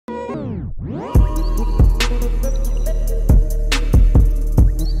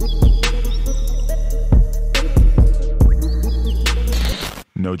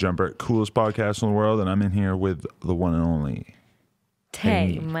No Jumper, coolest podcast in the world, and I'm in here with the one and only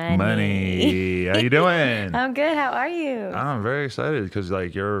Tay Money. How you doing? I'm good. How are you? I'm very excited because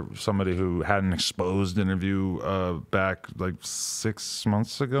like you're somebody who had an exposed interview back like 6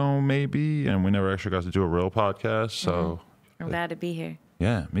 months ago, maybe, and we never actually got to do a real podcast. So I'm glad to be here.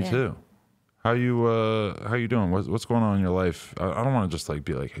 yeah, me too. How you doing? What's going on in your life? I don't want to just like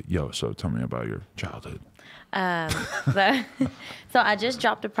be like, yo, so tell me about your childhood. So I just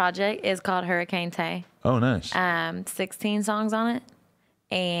dropped a project. It's called Hurricane Tay. Oh, nice. 16 songs on it.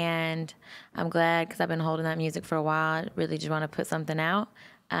 And I'm glad because I've been holding that music for a while. I really just want to put something out.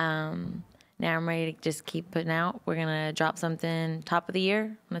 Now I'm ready to just keep putting out. We're going to drop something top of the year.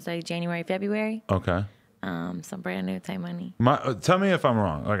 I'm going to say January, February. Okay. Some brand new Tay Money. Tell me if I'm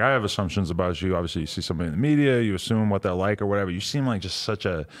wrong. Like, I have assumptions about you. Obviously, you see somebody in the media, you assume what they're like or whatever. You seem like just such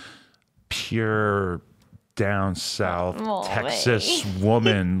a pure down south Texas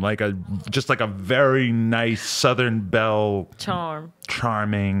woman, like a very nice Southern belle,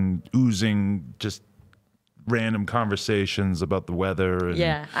 charming, oozing just random conversations about the weather. And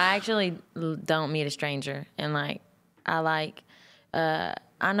yeah, I actually don't meet a stranger, and like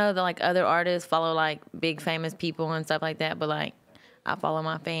I know that like other artists follow like big famous people and stuff like that, but like I follow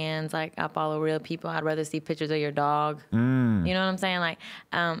my fans, like I follow real people. I'd rather see pictures of your dog. You know what I'm saying? Like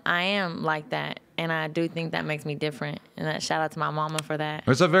I am like that, and I do think that makes me different. And that shout out to my mama for that.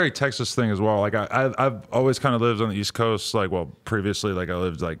 It's a very Texas thing as well. Like I've always kind of lived on the East Coast. Like, well, previously, like I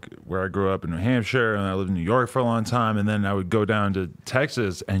lived like where I grew up in New Hampshire, and I lived in New York for a long time, and then I would go down to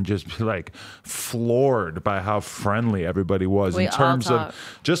Texas and just be like floored by how friendly everybody was in terms of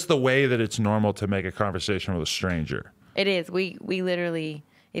just the way that it's normal to make a conversation with a stranger. It is. We literally,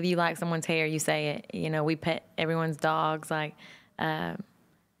 if you like someone's hair, you say it. You know, we pet everyone's dogs. Like, the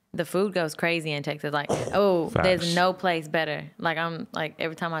food goes crazy in Texas. Like, facts. There's no place better. Like, I'm like,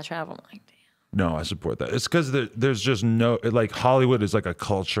 every time I travel, I'm like, damn. No, I support that. It's because there's just no, like, Hollywood is like a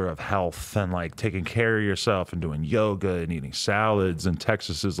culture of health and like taking care of yourself and doing yoga and eating salads. And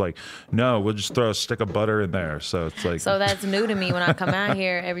Texas is like, no, we'll just throw a stick of butter in there. So it's like. So that's new to me when I come out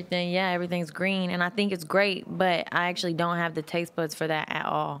here. Everything's green. And I think it's great, but I actually don't have the taste buds for that at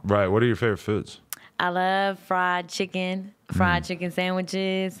all. Right. What are your favorite foods? I love fried chicken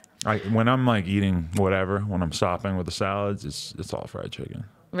sandwiches. When I'm like eating whatever, when I'm stopping with the salads, it's all fried chicken.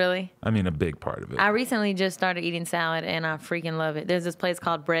 Really? I mean, a big part of it. I recently just started eating salad, and I freaking love it. There's this place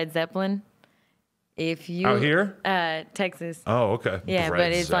called Bread Zeppelin. Out here? Texas. Oh, okay. Yeah, Bread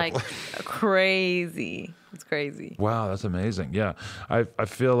but it's Zeppelin. like crazy. It's crazy. Wow, that's amazing. Yeah, I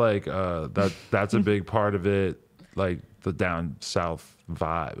feel like that's a big part of it. Like the down south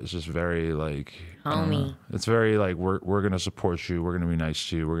vibe. It's just very like homey. It's very like we're gonna support you. We're gonna be nice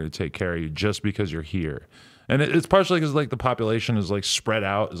to you. We're gonna take care of you just because you're here. And it's partially because like the population is like spread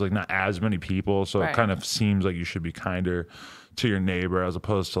out. There's like not as many people, so It kind of seems like you should be kinder to your neighbor as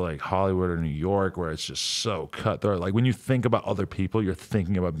opposed to like Hollywood or New York where it's just so cutthroat. Like when you think about other people, you're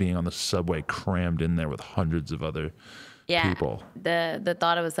thinking about being on the subway crammed in there with hundreds of other people. The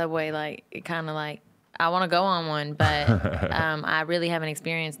thought of a subway, like it kind of like I want to go on one, but I really haven't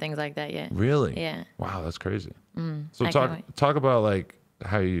experienced things like that yet. Really? Yeah. Wow, that's crazy. So talk about like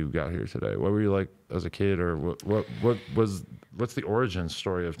how you got here today. What were you like as a kid, or what's the origin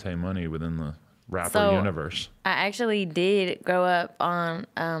story of Tay Money within the rapper universe? I actually did grow up on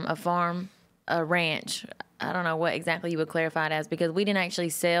a farm, a ranch. I don't know what exactly you would clarify it as because we didn't actually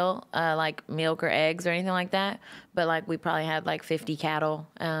sell like milk or eggs or anything like that, but like we probably had like 50 cattle.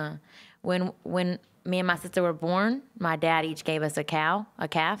 When me and my sister were born, my dad each gave us a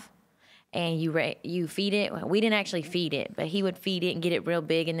calf. And you feed it. We didn't actually feed it, but he would feed it and get it real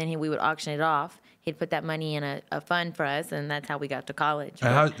big, and then we would auction it off. He'd put that money in a fund for us, and that's how we got to college.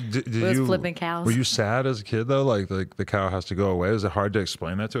 Did was flipping cows. Were you sad as a kid, though? Like the cow has to go away? Is it hard to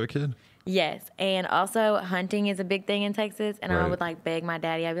explain that to a kid? Yes, and also hunting is a big thing in Texas, and I would like beg my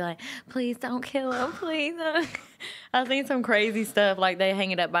daddy. I'd be like, "Please don't kill him, please." I've seen some crazy stuff, like they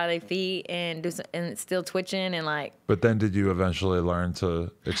hang it up by their feet and and it's still twitching and like. But then, did you eventually learn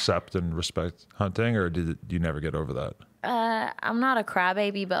to accept and respect hunting, or did you never get over that? I'm not a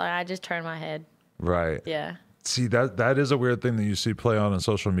crybaby, but like, I just turn my head. Right. Yeah. See, that is a weird thing that you see play on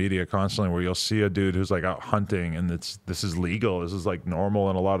social media constantly, where you'll see a dude who's like out hunting and this is legal. This is like normal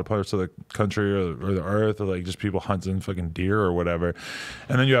in a lot of parts of the country or the earth, or like just people hunting fucking deer or whatever.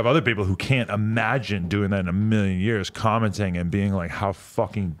 And then you have other people who can't imagine doing that in a million years, commenting and being like, how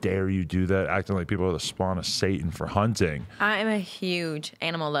fucking dare you do that? Acting like people are the spawn of Satan for hunting. I am a huge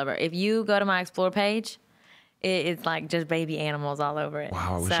animal lover. If you go to my Explore page, it's like just baby animals all over it.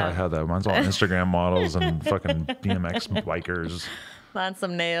 Wow, I wish I had that. Mine's all Instagram models and fucking BMX bikers. Find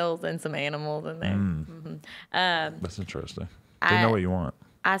some nails and some animals in there. That's interesting. They know what you want.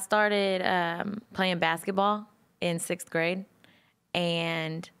 I started playing basketball in 6th grade,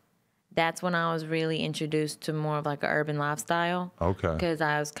 and that's when I was really introduced to more of like an urban lifestyle. Okay. Because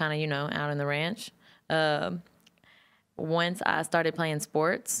I was kind of, you know, out in the ranch. Once I started playing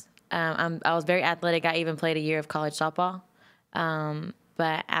sports, I was very athletic. I even played a year of college softball.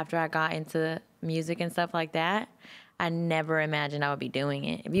 But after I got into music and stuff like that, I never imagined I would be doing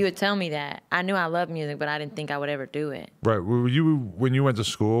it. If you would tell me that, I knew I loved music, but I didn't think I would ever do it. Right. Were you, when you went to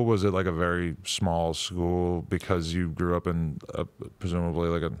school, was it like a very small school because you grew up in presumably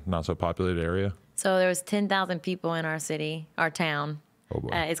like a not so populated area? So there was 10,000 people in our city, our town. Oh boy.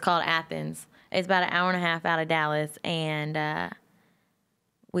 It's called Athens. It's about an hour and a half out of Dallas, and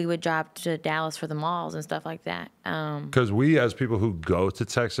we would drive to Dallas for the malls and stuff like that. Because we, as people who go to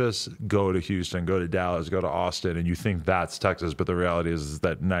Texas, go to Houston, go to Dallas, go to Austin, and you think that's Texas, but the reality is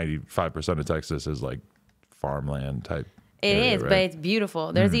that 95% of Texas is like farmland type. It area, is, right? but it's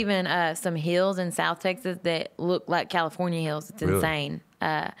beautiful. There's even some hills in South Texas that look like California hills. It's Really? insane.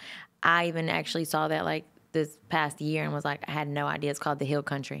 I even actually saw that like this past year and was like, I had no idea. It's called the Hill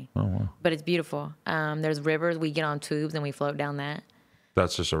Country. Oh, wow. But it's beautiful. There's rivers. We get on tubes and we float down that.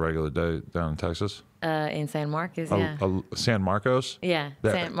 That's just a regular day down in Texas? In San Marcos, yeah. San Marcos? Yeah,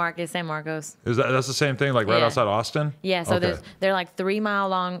 San Marcos. That's the same thing, like right Yeah. outside Austin? Yeah, so Okay. they're like 3-mile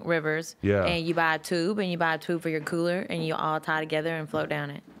long rivers. Yeah. And you buy a tube, and you buy a tube for your cooler, and you all tie together and float down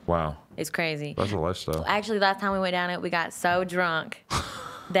it. Wow. It's crazy. That's a lifestyle. Actually, last time we went down it, we got so drunk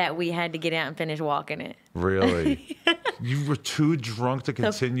that we had to get out and finish walking it. Really? You were too drunk to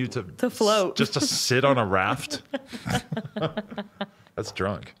continue to float. Just to sit on a raft? That's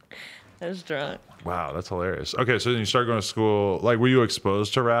drunk. That's drunk. Wow, that's hilarious. Okay, so then you start going to school. Like, were you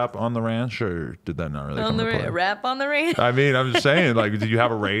exposed to rap on the ranch, or did that not really come into play? Rap on the ranch? I mean, I'm just saying, like, did you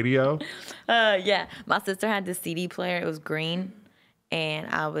have a radio? Yeah. My sister had this CD player. It was green. And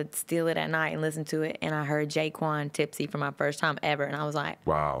I would steal it at night and listen to it. And I heard JKwon Tipsy for my first time ever. And I was like,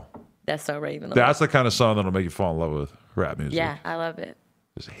 Wow. that's so Raven. That's the kind of song that'll make you fall in love with rap music. Yeah, I love it.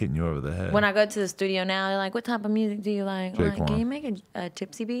 Just hitting you over the head. When I go to the studio now, they're like, what type of music do you like? I'm like, JKwon. can you make a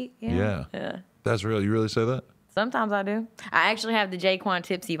tipsy beat? Yeah. Yeah. That's real. You really say that? Sometimes I do. I actually have the JKwon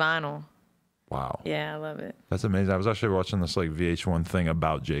Tipsy vinyl. Wow. Yeah, I love it. That's amazing. I was actually watching this like VH1 thing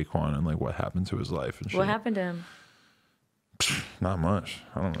about JKwon and like what happened to his life and shit. What happened to him? Not much.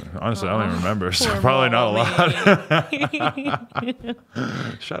 I don't know. Honestly, I don't even remember. So Poor probably not a Molly.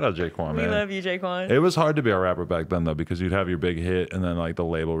 lot. Shout out JKwon, We man. love you, JKwon. It was hard to be a rapper back then though, because you'd have your big hit and then like the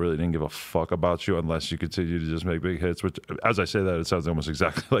label really didn't give a fuck about you unless you continue to just make big hits, which as I say that it sounds almost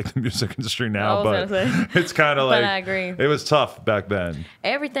exactly like the music industry now, I but was gonna say. it's kind of like, But I agree. It was tough back then.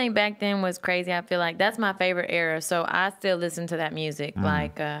 Everything back then was crazy. I feel like that's my favorite era. So I still listen to that music,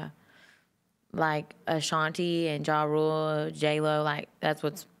 like Ashanti and Ja Rule, J-Lo. Like that's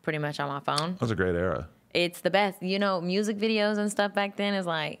what's pretty much on my phone. That was a great era. It's the best. You know, music videos and stuff back then is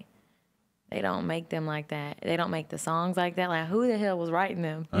like, they don't make them like that. They don't make the songs like that. Like who the hell was writing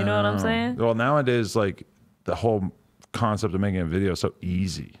them? You know what I'm saying? Well, nowadays, like the whole concept of making a video is so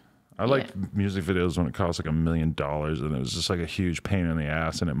easy. I like music videos when it costs like $1 million and it was just like a huge pain in the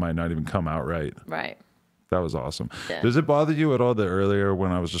ass and it might not even come out right. Right. That was awesome. Yeah. Does it bother you at all that earlier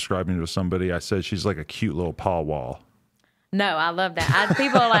when I was describing you to somebody, I said she's like a cute little Paul Wall? No, I love that. I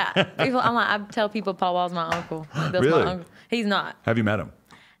tell people Paul Wall's my uncle. That's Really? my uncle. He's not. Have you met him?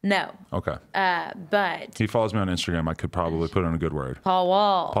 No. Okay. But He follows me on Instagram. I could probably put in a good word. Paul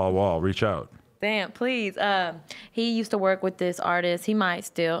Wall. Paul Wall, reach out. Damn, please. He used to work with this artist. He might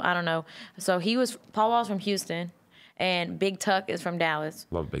still. I don't know. So Paul Wall's from Houston, and Big Tuck is from Dallas.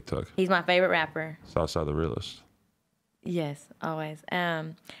 Love Big Tuck. He's my favorite rapper. Southside the realist. Yes, always.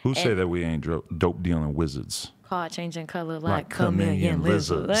 Who say that we ain't dope dealing wizards? Called changing color Like like chameleon chameleon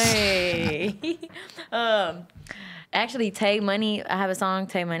lizards. Hey. Actually, Tay Money. I have a song,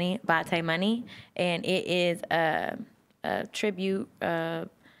 Tay Money, by Tay Money, and it is a tribute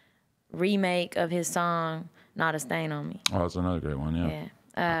remake of his song "Not a Stain on Me." Oh, that's another great one, yeah.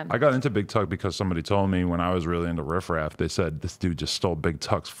 Yeah. I got into Big Tuck because somebody told me when I was really into Riff Raff, they said this dude just stole Big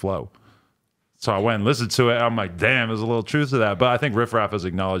Tuck's flow. So I went and listened to it. I'm like, damn, there's a little truth to that. But I think Riff Raff has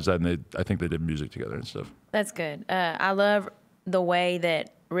acknowledged that, and I think they did music together and stuff. That's good. I love the way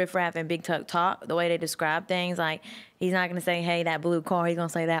that Riff Raff and Big Tuck talk, the way they describe things. Like, he's not going to say, hey, that blue car. He's going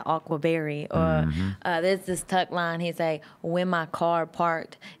to say that aquaberry. Or there's this Tuck line. He'd say, when my car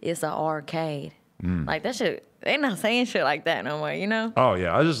parked, it's an arcade. Like, that shit, they're not saying shit like that no more, you know? Oh,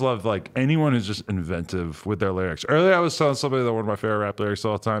 yeah. I just love, like, anyone who's just inventive with their lyrics. Earlier, I was telling somebody that one of my favorite rap lyrics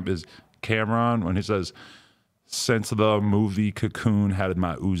all the time is Cameron when he says, since the movie Cocoon had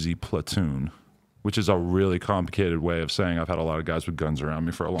my Uzi platoon, which is a really complicated way of saying I've had a lot of guys with guns around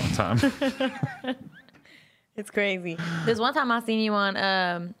me for a long time. It's crazy. This one time I seen you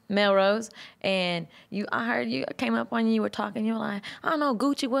on Melrose, and I heard you came up on you were talking. You were like, I don't know,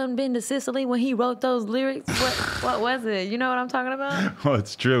 Gucci wasn't been to Sicily when he wrote those lyrics. What was it? You know what I'm talking about? Well,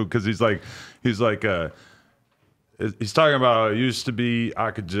 it's true because he's talking about it used to be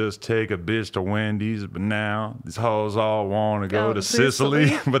I could just take a bitch to Wendy's, but now these hoes all want to go to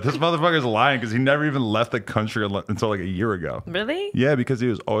Sicily. But this motherfucker's lying because he never even left the country until like a year ago. Really? Yeah, because he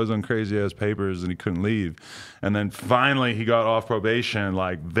was always on crazy ass papers and he couldn't leave. And then finally he got off probation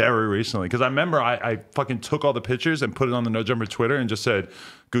like very recently. Because I remember I fucking took all the pictures and put it on the No Jumper Twitter and just said,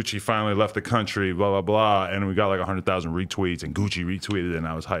 Gucci finally left the country, blah, blah, blah. And we got like 100,000 retweets and Gucci retweeted it and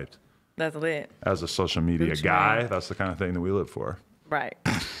I was hyped. That's lit. As a social media guy, that's the kind of thing that we live for. Right.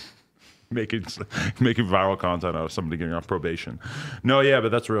 making viral content out of somebody getting off probation. No, yeah,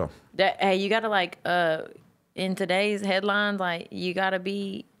 but that's real. Hey, you gotta like in today's headlines, like you gotta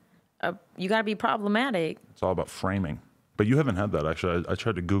be problematic. It's all about framing. But you haven't had that actually. I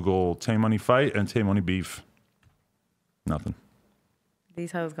tried to Google Tay Money fight and Tay Money beef. Nothing.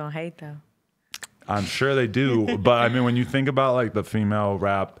 These hoes gonna hate though. I'm sure they do, but I mean, when you think about like the female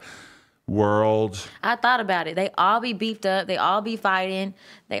rap world. I thought about it. They all be beefed up. They all be fighting.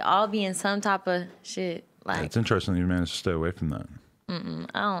 They all be in some type of shit. Like it's interesting that you managed to stay away from that.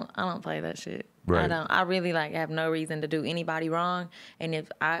 I don't play that shit. Right. I don't. I really like have no reason to do anybody wrong. And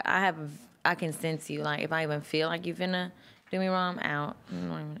if I can sense you. Like if I even feel like you finna do me wrong, I'm out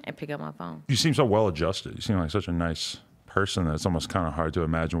and pick up my phone. You seem so well adjusted. You seem like such a nice person that it's almost kind of hard to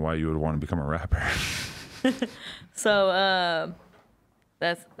imagine why you would want to become a rapper. So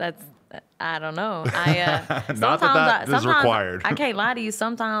that's I don't know. Not that is required. I can't lie to you.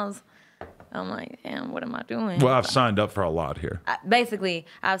 Sometimes I'm like, damn, what am I doing? Well, I've signed up for a lot here. Basically,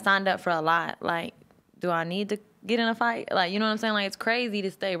 I've signed up for a lot. Like, do I need to get in a fight? Like, you know what I'm saying? Like, it's crazy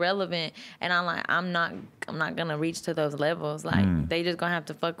to stay relevant. And I'm like, I'm not gonna reach to those levels. Like, they just gonna have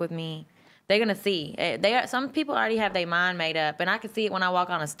to fuck with me. They're gonna see. Some people already have their mind made up, and I can see it when I walk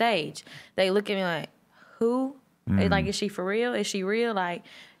on a stage. They look at me like, who? Like, is she for real? Is she real? Like,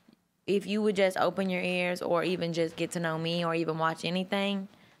 if you would just open your ears or even just get to know me or even watch anything,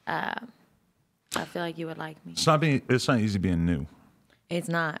 I feel like you would like me. It's not easy being new. It's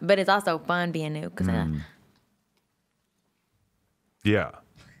not, but it's also fun being new. Yeah.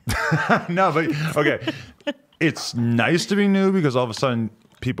 No, but okay. It's nice to be new because all of a sudden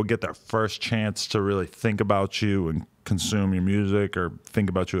people get their first chance to really think about you and consume your music or think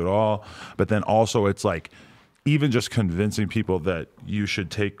about you at all. But then also it's like, even just convincing people that you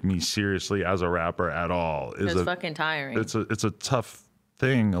should take me seriously as a rapper at all is fucking tiring. It's a tough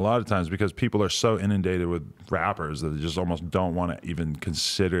thing a lot of times because people are so inundated with rappers that they just almost don't want to even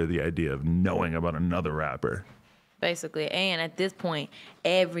consider the idea of knowing about another rapper. Basically, and at this point,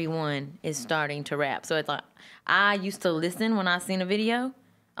 everyone is starting to rap. So it's like, I used to listen when I seen a video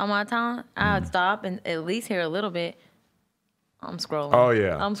on my time. I would stop and at least hear a little bit. I'm scrolling. Oh,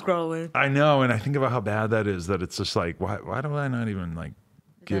 yeah. I'm scrolling. I know, and I think about how bad that is, that it's just like, why do I not even, like,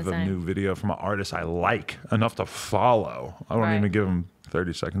 give a new video from an artist I like enough to follow? I won't even give them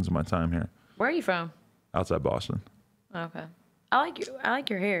 30 seconds of my time here. Where are you from? Outside Boston. Okay. I like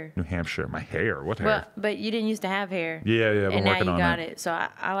your hair. New Hampshire. My hair? What hair? But you didn't used to have hair. Yeah, I've been working on it. And now you got it. So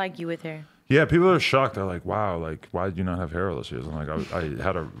I like you with hair. Yeah, people are shocked. They're like, wow, like, why did you not have hair all those years? I'm like, I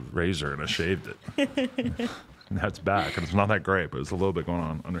had a razor and I shaved it. And that's back, and it's not that great, but it's a little bit going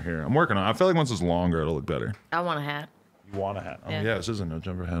on under here. I'm working on it. I feel like once it's longer, it'll look better. I want a hat. You want a hat? Oh, yeah, this is a No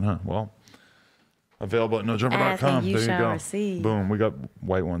Jumper hat, huh? Well, available at nojumper.com. There you go. Receive. Boom. We got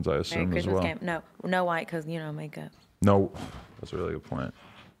white ones, I assume, as well. No white, because, makeup. No, that's a really good point.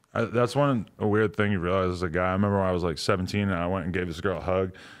 That's a weird thing you realize as a guy. I remember when I was like 17, and I went and gave this girl a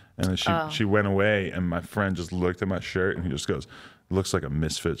hug, and then she went away, and my friend just looked at my shirt, and he just goes, looks like a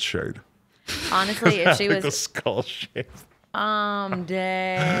Misfits shirt. Honestly, if she was the skull shape. I'm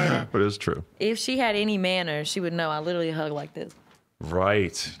dead. But it's true. If she had any manners, she would know I literally hug like this.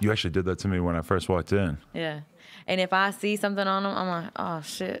 Right. You actually did that to me when I first walked in. Yeah. And if I see something on them, I'm like, oh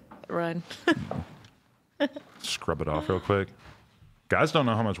shit, run. Scrub it off real quick. Guys don't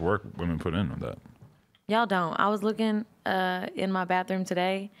know how much work women put in on that. Y'all don't. I was looking in my bathroom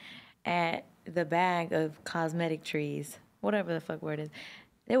today at the bag of cosmetic trees, whatever the fuck word is.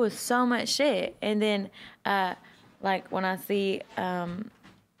 There was so much shit. And then, like, when I see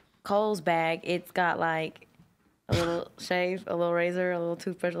Cole's bag, it's got, like a little shave, a little razor, a little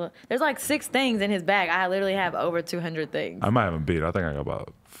toothbrush. There's like 6 things in his bag. I literally have over 200 things. I might have him beat. I think I got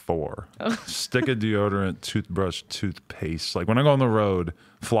about 4. Stick of deodorant, toothbrush, toothpaste. Like when I go on the road,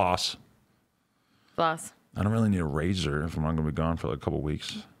 floss. Floss. I don't really need a razor if I'm not going to be gone for like a couple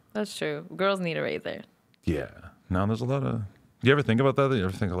weeks. That's true. Girls need a razor. Yeah. Now there's a lot of... You ever think about that? You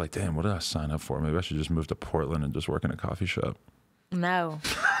ever think like, damn, what did I sign up for? Maybe I should just move to Portland and just work in a coffee shop. No.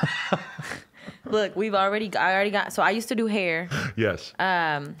 Look, I already got, so I used to do hair. Yes.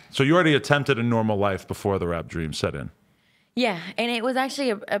 So you already attempted a normal life before the rap dream set in. Yeah, and it was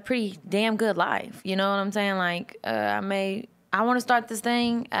actually a pretty damn good life. You know what I'm saying? Like, I want to start this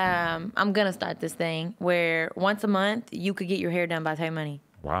thing. I'm going to start this thing where once a month you could get your hair done by Tay Money.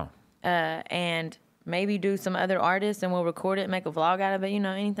 Wow. And maybe do some other artists and we'll record it and make a vlog out of it. You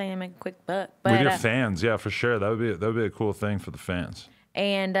know, anything to make a quick buck. But, with your fans, yeah, for sure. That would be a cool thing for the fans.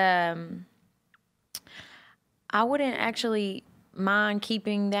 And I wouldn't actually mind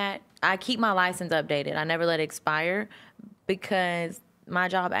keeping that. I keep my license updated. I never let it expire because my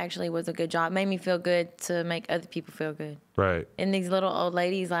job actually was a good job. It made me feel good to make other people feel good. Right. And these little old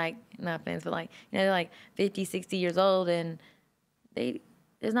ladies, like, no offense, but like, you know, they're like 50, 60 years old and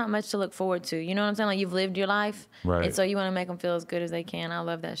there's not much to look forward to. You know what I'm saying? Like, you've lived your life. Right. And so you want to make them feel as good as they can. I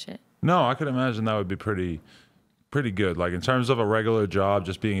love that shit. No, I could imagine that would be pretty good. Like in terms of a regular job,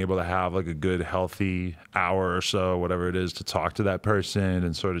 just being able to have like a good, healthy hour or so, whatever it is, to talk to that person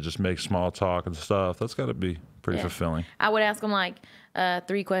and sort of just make small talk and stuff. That's got to be pretty fulfilling. I would ask them like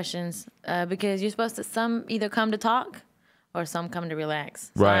 3 questions because you're supposed to, some either come to talk or some come to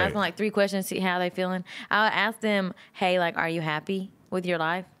relax. So I ask them like 3 questions, see how they feeling. I would ask them, hey, like, are you happy with your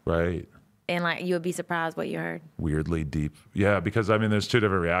life? Right. And like, you would be surprised what you heard. Weirdly deep. Yeah, because I mean, there's 2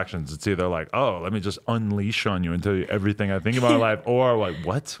 different reactions. It's either like, oh, let me just unleash on you and tell you everything I think about my life, or like,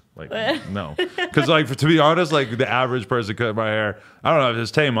 what? Like, no. Because like, to be honest, like the average person cut my hair, I don't know, if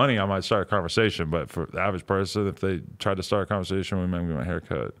it's Tay Money, I might start a conversation, but for the average person, if they tried to start a conversation with me, I'm going to get my hair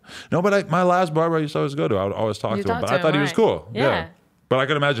cut. No, but my last barber I used to always go to, I would always talk to him, but I thought he was cool. Yeah. But I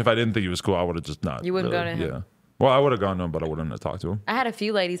could imagine if I didn't think he was cool, I would have just not. You wouldn't go to him? Yeah. Well, I would have gone to him, but I wouldn't have talked to him. I had a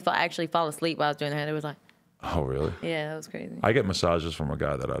few ladies actually fall asleep while I was doing their hair. They was like, oh, really? Yeah, that was crazy. I get massages from a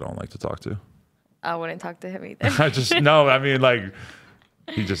guy that I don't like to talk to. I wouldn't talk to him either. I just, no, I mean, like,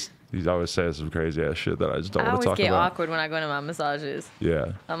 he always says some crazy ass shit that I just don't want to talk about. I always get awkward when I go into my massages.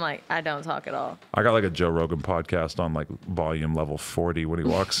 Yeah. I'm like, I don't talk at all. I got like a Joe Rogan podcast on like volume level 40 when he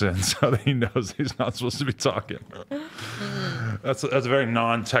walks in, so that he knows he's not supposed to be talking. That's a very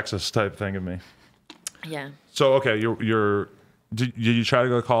non-Texas type thing of me. Yeah. So, okay, did you try to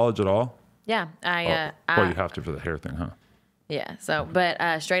go to college at all? Yeah. Well, you have to for the hair thing, huh? Yeah. So,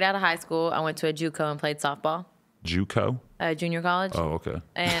 but straight out of high school, I went to a JUCO and played softball. JUCO? Junior college. Oh, okay.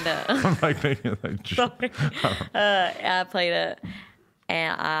 And I'm like thinking like, sorry. I played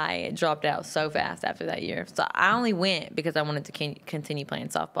and I dropped out so fast after that year. So I only went because I wanted to continue playing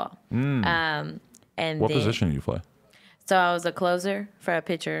softball. And what position do you play? So I was a closer for a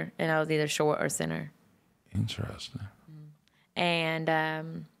pitcher, and I was either short or center. Interesting.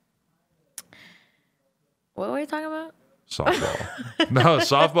 And what were we talking about? Softball. No,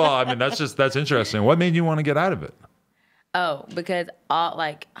 softball. I mean, that's interesting. What made you want to get out of it? Oh, because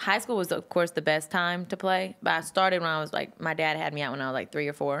high school was of course the best time to play, but I started when I was like, my dad had me out when I was like 3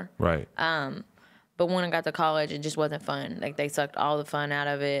 or 4. Right. But when I got to college, it just wasn't fun. Like, they sucked all the fun out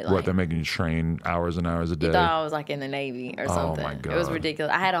of it. Like, what, they're making you train hours and hours a day? You thought I was like in the Navy or something. Oh my God. It was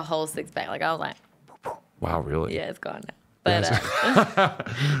ridiculous. I had a whole 6-pack. Like, I was like, wow, really? Yeah, it's gone now.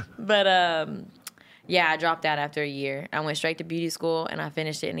 But yeah, I dropped out after a year. I went straight to beauty school and I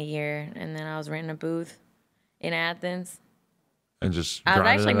finished it in a year. And then I was renting a booth in Athens. And just I was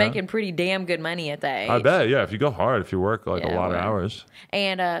actually making pretty damn good money at that age. I bet, yeah. If you go hard, if you work like a lot of hours.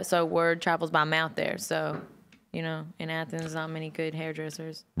 And so word travels by mouth there. So, you know, in Athens, not many good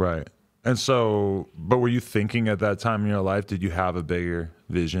hairdressers. Right. And so, but were you thinking at that time in your life, did you have a bigger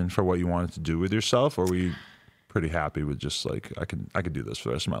vision for what you wanted to do with yourself? Or were you pretty happy with just like, I could do this for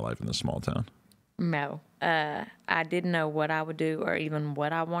the rest of my life in this small town? No. I didn't know what I would do or even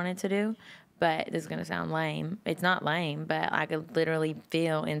what I wanted to do. But this is going to sound lame. It's not lame, but I could literally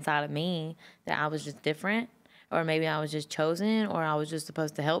feel inside of me that I was just different, or maybe I was just chosen, or I was just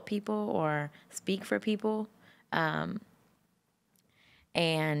supposed to help people or speak for people. And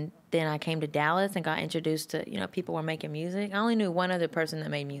then I came to Dallas and got introduced to, you know, people were making music. I only knew one other person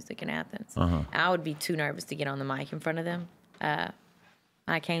that made music in Athens. I would be too nervous to get on the mic in front of them.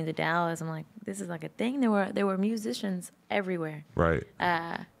 I came to Dallas. I'm like, this is like a thing. There were musicians everywhere. Right.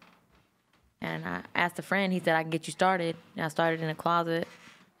 And I asked a friend, he said, I can get you started. And I started in a closet,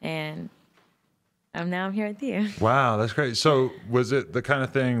 and I'm here with you. Wow, that's great. So was it the kind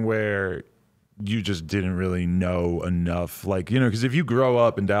of thing where you just didn't really know enough? Like, you know, because if you grow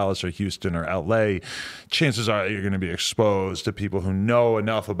up in Dallas or Houston or LA, chances are you're going to be exposed to people who know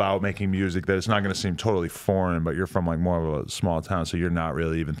enough about making music that it's not going to seem totally foreign, but you're from like more of a small town, so you're not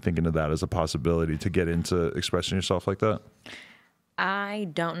really even thinking of that as a possibility to get into expressing yourself like that? I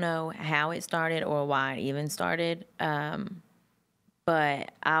don't know how it started or why it even started,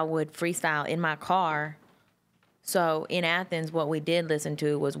 but I would freestyle in my car. So in Athens, what we did listen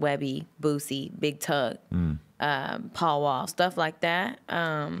to was Webby, Boosie, Big Tug, Paul Wall, stuff like that.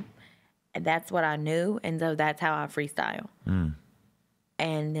 And that's what I knew, and so that's how I freestyle.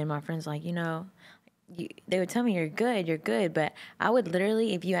 And then my friends like, you know, they would tell me you're good, but I would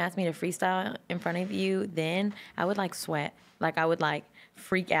literally, if you asked me to freestyle in front of you, then I would like sweat, like I would like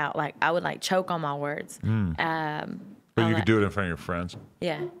freak out, like I would like choke on my words. But you could do it in front of your friends.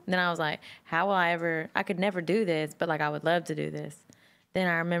 Yeah. Then I was like, how will I could never do this, but like I would love to do this. Then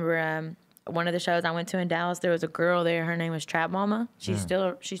I remember one of the shows I went to in Dallas, there was a girl there, her name was Trap Mama. She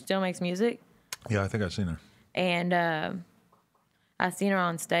still makes music. Yeah, I think I've seen her. And I seen her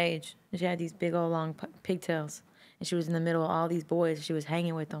on stage. She had these big old long pigtails. And she was in the middle of all these boys. She was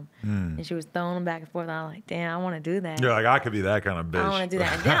hanging with them. And she was throwing them back and forth. I was like, damn, I want to do that. You're like, I could be that kind of bitch. I want to do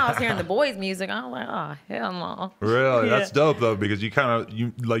that. And then I was hearing the boys' music. I was like, oh, hell no. Really? Yeah. That's dope, though, because you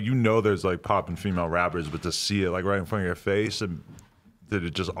know there's like pop and female rappers, but to see it like right in front of your face, and did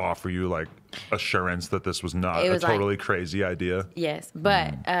it just offer you like assurance that this was not a totally crazy idea? Yes.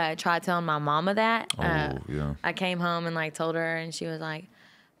 But tried telling my mama that. Yeah. I came home and like told her, and she was like,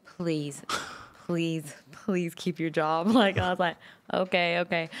 please keep your job. Like, I was like,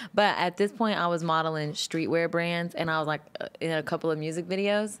 okay. But at this point, I was modeling streetwear brands, and I was like in a couple of music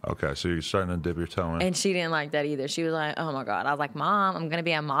videos. Okay, so you're starting to dip your toe in. And she didn't like that either. She was like, oh my God. I was like, Mom, I'm going to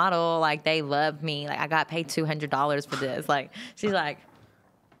be a model. Like, they love me. Like, I got paid $200 for this. Like, she's like...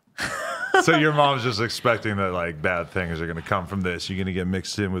 So your mom's just expecting that like bad things are going to come from this. You're going to get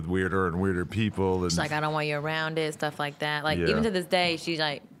mixed in with weirder and weirder people. And she's like, I don't want you around it, stuff like that. Like, even to this day, she's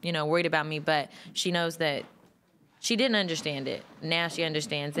like, you know, worried about me, but she knows that she didn't understand it. Now she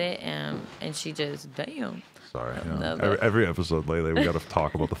understands it, and she just, damn. Sorry. Every episode lately, we got to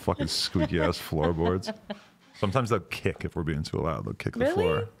talk about the fucking squeaky ass floorboards. Sometimes they'll kick if we're being too loud. They'll kick the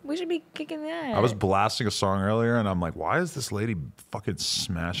floor. We should be kicking that. I was blasting a song earlier, and I'm like, why is this lady fucking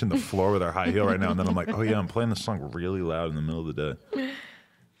smashing the floor with her high heel right now? And then I'm like, oh, yeah, I'm playing this song really loud in the middle of the day.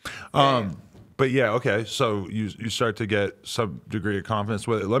 But, yeah, okay. So you start to get some degree of confidence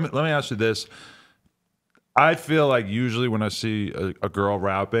with it. Let me ask you this. I feel like usually when I see a girl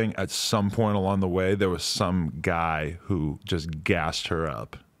rapping, at some point along the way, there was some guy who just gassed her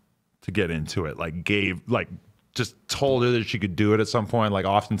up to get into it, just told her that she could do it at some point, like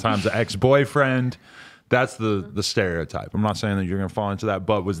oftentimes the ex-boyfriend. That's the stereotype. I'm not saying that you're going to fall into that,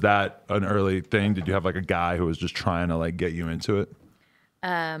 but was that an early thing? Did you have like a guy who was just trying to like get you into it?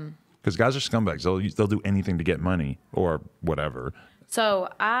 Because guys are scumbags. They'll do anything to get money or whatever. So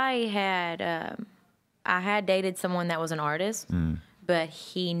I had dated someone that was an artist, but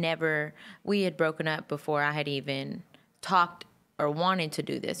we had broken up before I had even talked or wanted to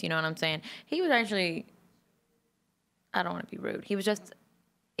do this. You know what I'm saying? He was actually, I don't want to be rude. He was just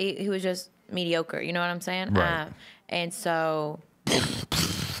mediocre. You know what I'm saying? Right. And so.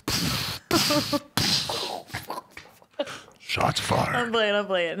 Shots fired. I'm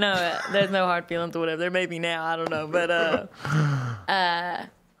playing. No, there's no hard feelings or whatever. There may be now. I don't know. But I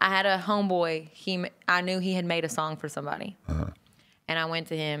had a homeboy. I knew he had made a song for somebody. And I went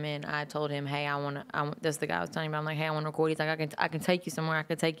to him and I told him, hey, that's the guy I was telling you about. I'm like, hey, I want to record. He's like, I can take you somewhere.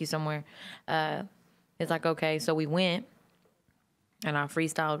 It's like, okay. So we went and I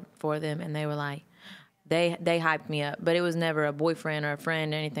freestyled for them, and they were like, they hyped me up, but it was never a boyfriend or a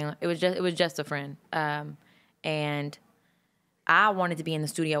friend or anything. It was just a friend. And I wanted to be in the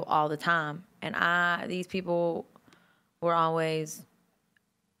studio all the time. And these people were always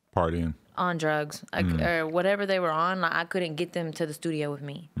partying, on drugs, or whatever they were on. Like, I couldn't get them to the studio with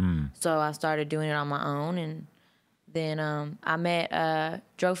me. So I started doing it on my own, and then I met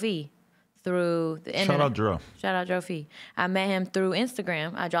Dro-Fee through the internet. Shout out Dro-Fee. I met him through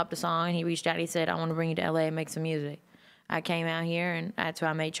Instagram. I dropped a song, and he reached out. He said, I want to bring you to LA and make some music. I came out here, and that's who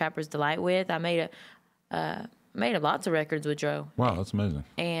I made Trapper's Delight with. I made lots of records with Dro. Wow, that's amazing.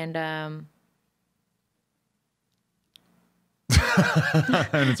 And and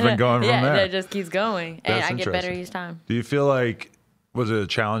it's been going from there. Yeah, it just keeps going. And I get better each time. Do you feel like, was it a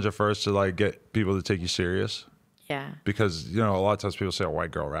challenge at first to like get people to take you serious? Yeah. Because, you know, a lot of times people say a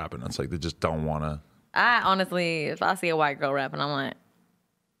white girl rapping. It's like they just don't want to. I honestly, if I see a white girl rapping, I'm like,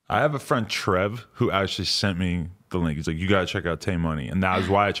 I have a friend, Trev, who actually sent me the link. He's like, you got to check out Tay Money. And that was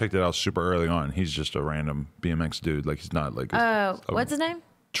why I checked it out super early on. He's just a random BMX dude. Like, he's not like... what's his name?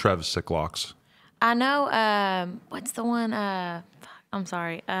 Trev Sicklocks. I know, what's the one? I'm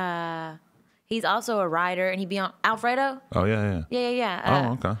sorry. He's also a writer, and he be on Alfredo. Oh, yeah. Yeah.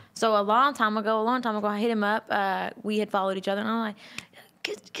 Oh, okay. So a long time ago, I hit him up. We had followed each other, and I'm like,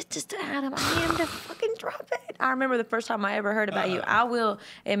 get just to Adam. I need him to fucking drop it. I remember the first time I ever heard about you. I will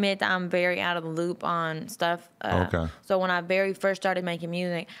admit that I'm very out of the loop on stuff. Okay. So when I very first started making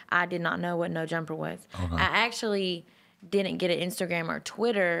music, I did not know what No Jumper was. Okay. I actually didn't get an Instagram or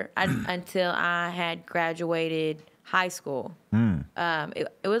Twitter until I had graduated high school.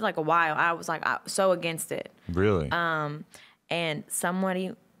 It was like a while. I was like so against it. Really? And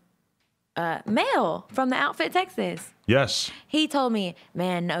somebody, Mel from the Outfit Texas. Yes. He told me,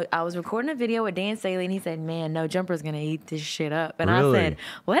 man, no, I was recording a video with Dan Staley, and he said, man, No Jumper's going to eat this shit up. And Really? I said,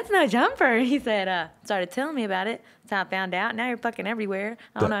 what's No Jumper? And he said, started telling me about it. That's how I found out. Now you're fucking everywhere.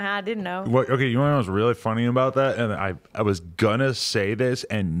 I don't know how I didn't know. Okay, you know what's really funny about that? And I was going to say this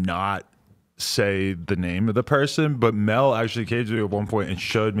and not say the name of the person, but Mel actually came to me at one point and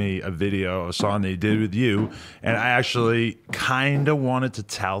showed me a video of a song they did with you, and I actually kind of wanted to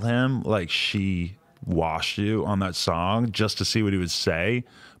tell him like she washed you on that song just to see what he would say,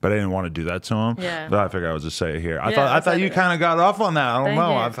 but I didn't want to do that to him. Yeah. But I figured I would just say it here. I thought you kind of got off on that. I don't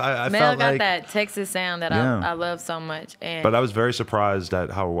know. I Mel felt got like that Texas sound that I love so much. And but I was very surprised at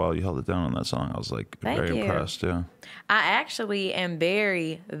how well you held it down on that song. I was like very impressed. Yeah. I actually am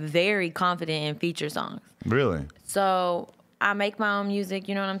very, very confident in feature songs. Really? So I make my own music,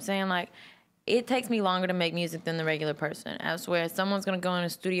 you know what I'm saying? Like, it takes me longer to make music than the regular person. I swear, if someone's going to go in a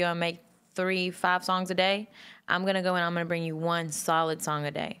studio and make 3-5 songs a day, I'm going to go and I'm going to bring you one solid song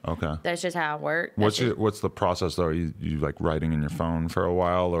a day. Okay. That's just how I work. What's the process, though? Are you like writing in your phone for a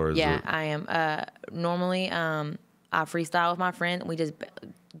while? Or is it... I am. Normally, I freestyle with my friend, and we just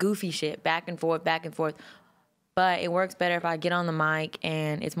goofy shit, back and forth. But it works better if I get on the mic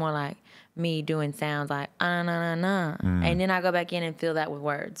and it's more like me doing sounds like na. And then I go back in and fill that with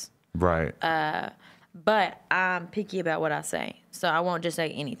words. Right. But I'm picky about what I say, so I won't just say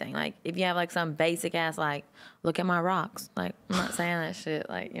anything. Like if you have like some basic ass like, look at my rocks. Like I'm not saying that shit.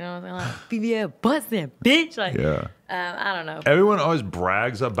 Like you know what I'm saying? Like BBL busting, bitch. Like I don't know. Everyone always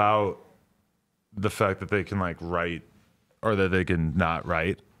brags about the fact that they can like write or that they can not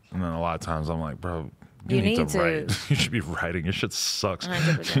write, and then a lot of times I'm like, bro. You need to write. You should be writing. Your shit sucks.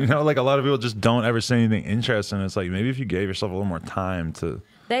 100%. You know, like a lot of people just don't ever say anything interesting. It's like maybe if you gave yourself a little more time to.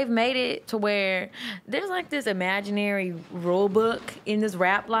 They've made it to where there's like this imaginary rule book in this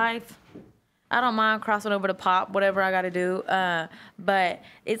rap life. I don't mind crossing over to pop, whatever I got to do. But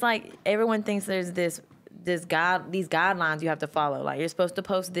it's like everyone thinks there's these guidelines you have to follow. Like you're supposed to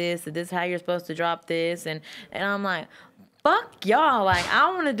post this, and this is how you're supposed to drop this, and I'm like. Fuck y'all. Like, I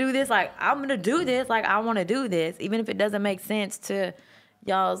want to do this. Like, I'm going to do this. Like, I want to do this. Even if it doesn't make sense to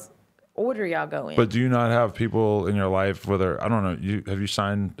y'all's order y'all go in. But do you not have people in your life, whether, I don't know, have you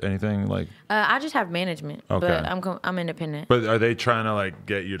signed anything? Like, I just have management. Okay. But I'm independent. But are they trying to, like,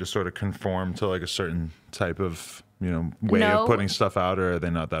 get you to sort of conform to, like, a certain type of, you know, way of putting stuff out, or are they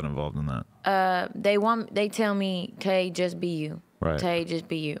not that involved in that? They tell me, Tay, just be you. Right. Tay, just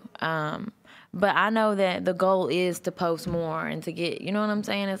be you. But I know that the goal is to post more and to get, you know what I'm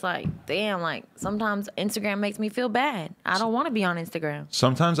saying? It's like, damn, like sometimes Instagram makes me feel bad. I don't want to be on Instagram.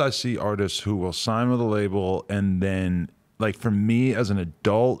 Sometimes I see artists who will sign with a label and then, like for me as an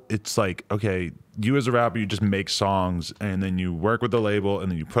adult, it's like, okay, you as a rapper, you just make songs and then you work with the label and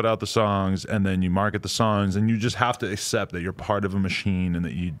then you put out the songs and then you market the songs and you just have to accept that you're part of a machine and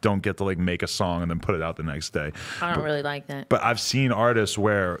that you don't get to like make a song and then put it out the next day. I don't really like that. But I've seen artists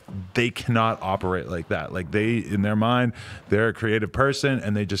where they cannot operate like that. Like they, in their mind, they're a creative person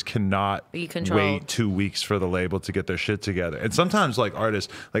and they just cannot wait 2 weeks for the label to get their shit together. And sometimes like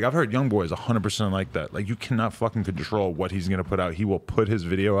artists, like I've heard YoungBoy is 100% like that. Like you cannot fucking control what he's going to put out. He will put his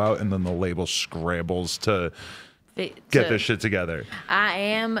video out and then the label scrambles to get their shit together. I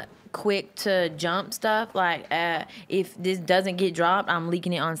am quick to jump stuff. Like if this doesn't get dropped, I'm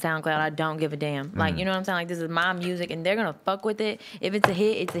leaking it on SoundCloud. I don't give a damn. Like you know what I'm saying? Like this is my music and they're gonna fuck with it. If it's a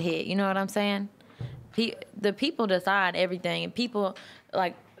hit, it's a hit. You know what I'm saying? The people decide everything, and people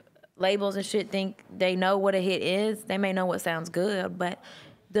like labels and shit think they know what a hit is. They may know what sounds good, but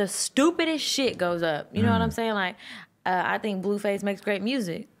the stupidest shit goes up. You know what I'm saying? Like I think Blueface makes great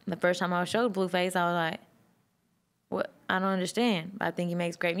music. The first time I showed Blueface, I was like, "What? I don't understand." I think he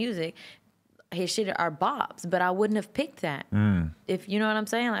makes great music. His shit are bops, but I wouldn't have picked that. If you know what I'm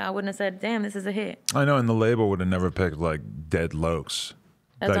saying, like I wouldn't have said, "Damn, this is a hit." I know, and the label would have never picked like Dead Lokes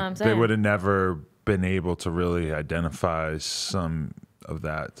That's like, what I'm saying. They would have never been able to really identify some of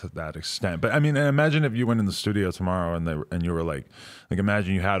that to that extent. But I mean, imagine if you went in the studio tomorrow and you were like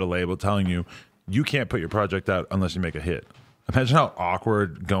imagine you had a label telling you you can't put your project out unless you make a hit. Imagine how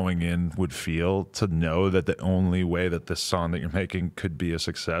awkward going in would feel to know that the only way that this song that you're making could be a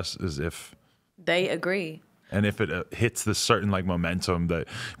success is if they agree. And if it hits this certain like momentum that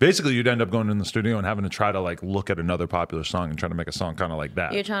basically you'd end up going in the studio and having to try to like look at another popular song and try to make a song kind of like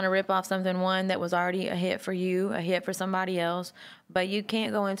that. You're trying to rip off something, one, that was already a hit for you, a hit for somebody else, but you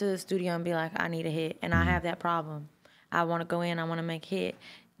can't go into the studio and be like, I need a hit. And I have that problem. I want to go in, I want to make a hit.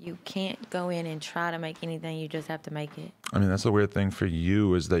 You can't go in and try to make anything. You just have to make it. I mean, that's the weird thing for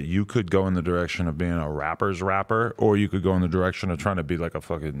you is that you could go in the direction of being a rapper's rapper, or you could go in the direction of trying to be like a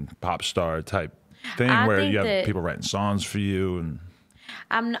fucking pop star type thing where you have people writing songs for you.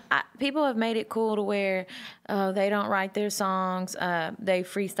 And people have made it cool to where they don't write their songs, they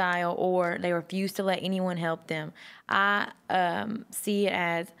freestyle, or they refuse to let anyone help them. I see it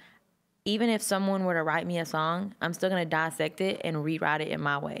as, even if someone were to write me a song, I'm still going to dissect it and rewrite it in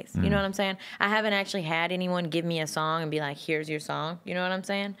my ways. You know what I'm saying? I haven't actually had anyone give me a song and be like, here's your song. You know what I'm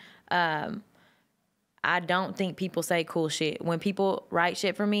saying? I don't think people say cool shit. When people write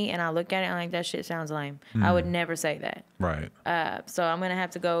shit for me and I look at it, I'm like, that shit sounds lame. I would never say that. Right. So I'm going to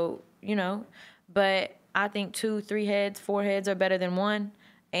have to go, but I think 2, 3 heads, 4 heads are better than one.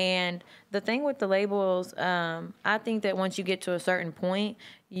 And the thing with the labels, I think that once you get to a certain point,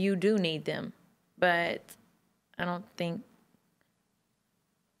 you do need them. But I don't think...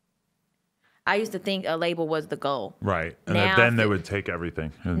 I used to think a label was the goal. Right. And then they would take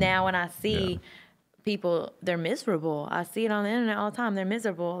everything. Now when I see people, they're miserable. I see it on the internet all the time. They're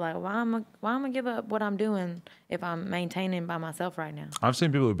miserable. Like, why am I gonna give up what I'm doing if I'm maintaining by myself right now? I've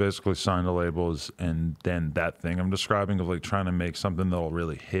seen people who basically sign the labels and then that thing I'm describing of like trying to make something that'll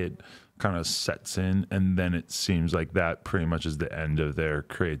really hit kind of sets in, and then it seems like that pretty much is the end of their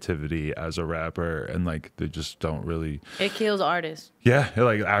creativity as a rapper, and like they just don't really... It kills artists. Yeah, it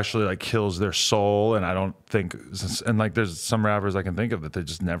like actually like kills their soul, and I don't think... And like there's some rappers I can think of that they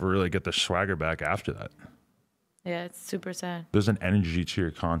just never really get the swagger back after that. Yeah, it's super sad. There's an energy to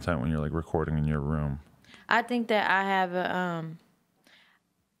your content when you're like recording in your room. I think that I have a...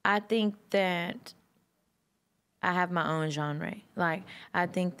 I think that I have my own genre. Like, I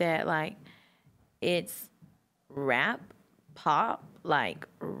think that, like, it's rap, pop, like,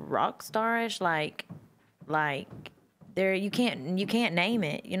 rock starish, like there, you can't name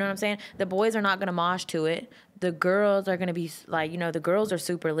it. You know what I'm saying? The boys are not going to mosh to it. The girls are going to be, like, the girls are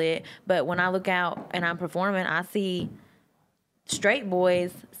super lit. But when I look out and I'm performing, I see straight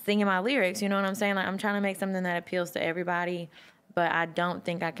boys singing my lyrics. You know what I'm saying? Like, I'm trying to make something that appeals to everybody. But I don't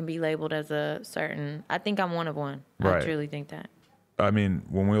think I can be labeled as a certain... I think I'm one of one. Right. I truly think that. I mean,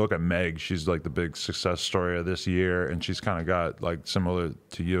 when we look at Meg, she's like the big success story of this year, and she's kind of got like similar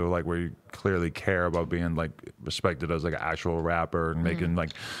to you, like where you clearly care about being like respected as like an actual rapper and making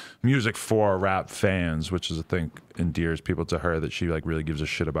like music for rap fans, which is I think endears people to her, that she like really gives a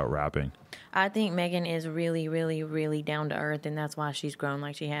shit about rapping. I think Megan is really, really, really down to earth, and that's why she's grown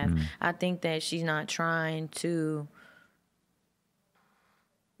like she has. I think that she's not trying to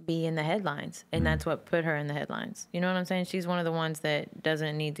be in the headlines, and that's what put her in the headlines. You know what I'm saying? She's one of the ones that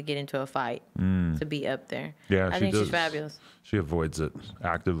doesn't need to get into a fight to be up there. Yeah, I think she's fabulous. She avoids it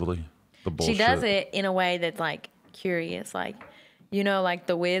actively. The bullshit. She does it in a way that's like curious, like like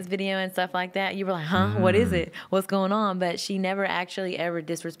the Wiz video and stuff like that. You were like, huh? What is it? What's going on? But she never actually ever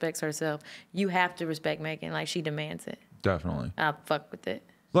disrespects herself. You have to respect Megan. Like, she demands it. Definitely. I fuck with it.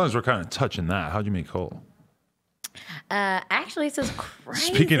 As long as we're kind of touching that, how'd you meet Cole? Actually, this is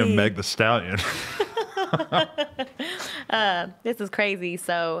crazy. Speaking of Meg the Stallion. This is crazy.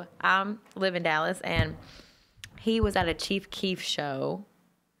 So I live in Dallas, and he was at a Chief Keef show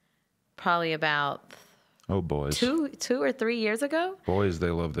probably about boys, 2 or 3 years ago. Boys, they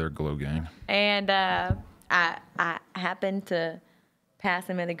love their glow gang. And I happened to pass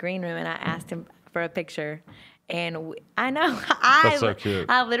him in the green room, and I asked him for a picture. And I know That's so cute.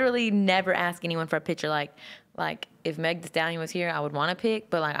 I literally never ask anyone for a picture. Like if Meg the Stallion was here, I would want a pic,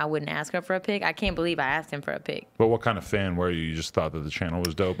 but like I wouldn't ask her for a pic. I can't believe I asked him for a pic. But what kind of fan were you? You just thought that the channel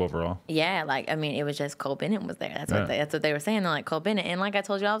was dope overall? Yeah, like I mean, it was just Cole Bennet was there. That's what they were saying. They're like Cole Bennet, and like I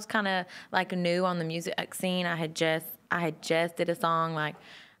told you, I was kind of like new on the music scene. I had just did a song. Like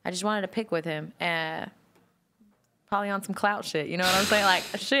I just wanted to pic with him. Probably on some clout shit. You know what I'm saying? Like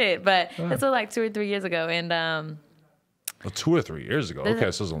shit. But this was like 2 or 3 years ago, and well, 2 or 3 years ago.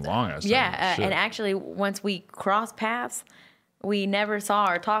 Okay, so it was a long ass time. Yeah, and actually, once we crossed paths, we never saw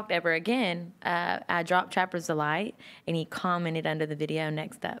or talked ever again. I dropped Trapper's Delight, and he commented under the video,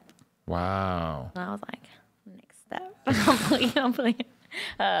 "Next up." Wow. And I was like, "Next up." I'm playing.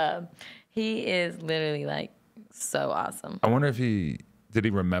 He is literally like so awesome. I wonder if did he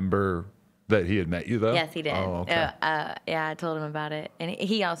remember that he had met you though? Yes, he did. Oh, okay. Yeah, I told him about it, and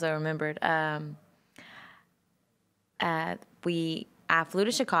he also remembered. I flew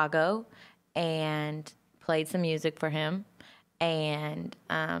to Chicago and played some music for him and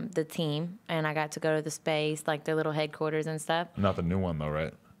the team, and I got to go to the space, like their little headquarters and stuff. Not the new one though,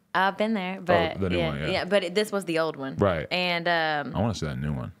 right? I've been there, but the new yeah, one, yeah. But this was the old one, right? And I want to see that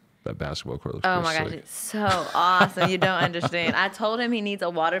new one. That basketball court looks oh my gosh, it's so awesome. You don't understand. I told him he needs a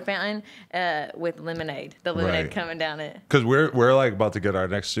water fountain with lemonade. The lemonade coming down it. Because we're like about to get our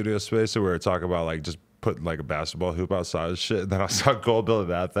next studio space, so we were talking about like just putting like a basketball hoop outside and shit. And then I saw Cole building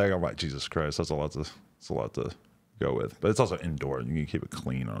that thing. I'm like, Jesus Christ, that's a lot to go with. But it's also indoor. You can keep it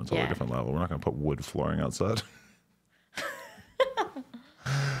clean on a totally different level. We're not gonna put wood flooring outside.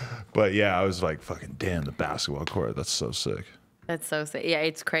 But yeah, I was like, fucking damn, the basketball court. That's so sick. That's so sick. Yeah,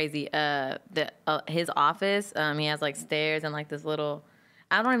 it's crazy. His office, he has like stairs and like this little.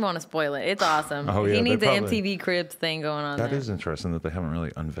 I don't even want to spoil it. It's awesome. Oh, yeah, he needs an MTV Cribs thing going on. That is interesting that they haven't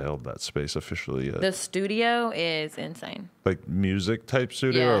really unveiled that space officially yet. The studio is insane. Like music type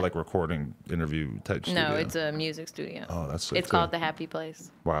studio or like recording interview type studio? No, it's a music studio. Oh, that's sick. It's called The Happy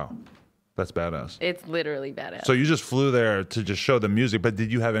Place. Wow. That's badass. It's literally badass. So you just flew there to just show the music, but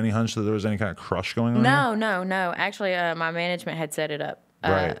did you have any hunch that there was any kind of crush going on? No. Actually, my management had set it up.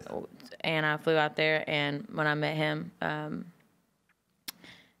 Right. And I flew out there, and when I met him,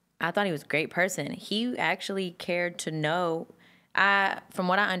 I thought he was a great person. He actually cared to know. From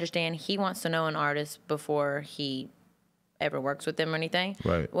what I understand, he wants to know an artist before he ever works with them or anything.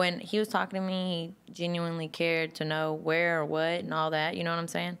 Right. When he was talking to me, he genuinely cared to know where or what and all that. You know what I'm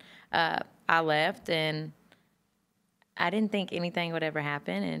saying? I left, and I didn't think anything would ever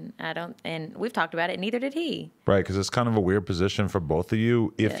happen, and we've talked about it. Neither did he. Right, because it's kind of a weird position for both of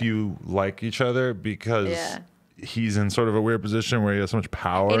you if you like each other, because he's in sort of a weird position where he has so much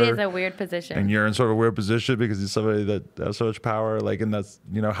power. It is a weird position, and you're in sort of a weird position because he's somebody that has so much power. Like, and that's,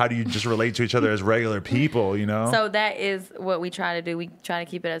 you know, how do you just relate to each other as regular people? You know. So that is what we try to do. We try to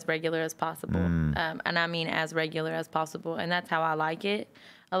keep it as regular as possible, and I mean as regular as possible, and that's how I like it.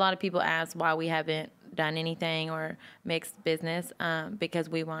 A lot of people ask why we haven't done anything or mixed business, because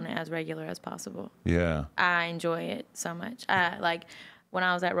we want it as regular as possible. Yeah. I enjoy it so much. Like when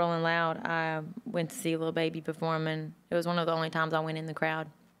I was at Rolling Loud, I went to see Lil Baby perform, and it was one of the only times I went in the crowd.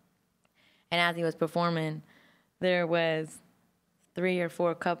 And as he was performing, there was 3 or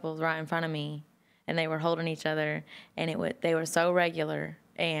 4 couples right in front of me, and they were holding each other, and they were so regular,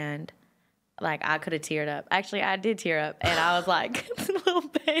 and like I could have teared up. Actually, I did tear up, and I was like, "Little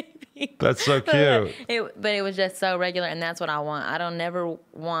baby." That's so cute. But it was just so regular, and that's what I want. I don't never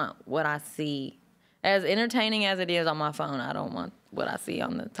want what I see. As entertaining as it is on my phone, I don't want what I see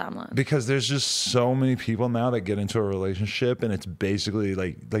on the timeline. Because there's just so many people now that get into a relationship, and it's basically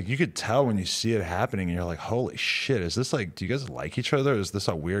like you could tell when you see it happening, and you're like, "Holy shit! Is this like? Do you guys like each other? Or is this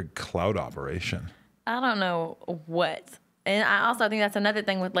a weird cloud operation?" I don't know what, and I also think that's another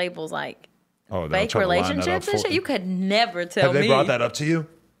thing with labels, like. Fake relationships and shit. You could never tell me. Have they brought that up to you?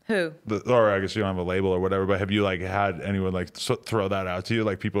 Who? Or I guess you don't have a label or whatever, but have you like had anyone like throw that out to you?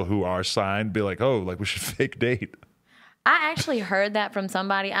 Like people who are signed be like, oh, like we should fake date. I actually heard that from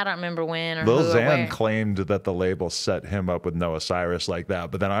somebody. I don't remember when or Lil who Xan or where. claimed that the label set him up with Noah Cyrus like that.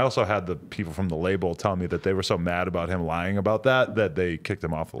 But then I also had the people from the label tell me that they were so mad about him lying about that they kicked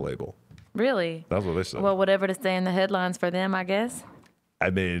him off the label. Really? That's what they said. Well, whatever to stay in the headlines for them, I guess. I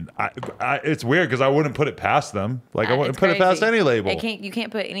mean, it's weird because I wouldn't put it past them. Like I wouldn't put it past any label. You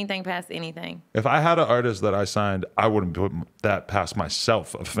can't put anything past anything. If I had an artist that I signed, I wouldn't put that past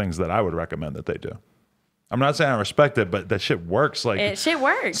myself of things that I would recommend that they do. I'm not saying I respect it, but that shit works. Like shit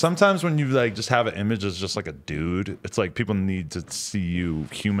works. Sometimes when you like just have an image as just like a dude, it's like people need to see you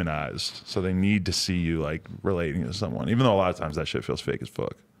humanized, so they need to see you like relating to someone. Even though a lot of times that shit feels fake as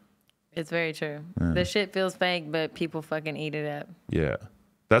fuck. It's very true. Yeah. The shit feels fake, but people fucking eat it up. Yeah.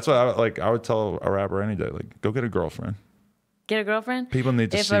 That's what I would tell a rapper any day. Like, go get a girlfriend. Get a girlfriend? People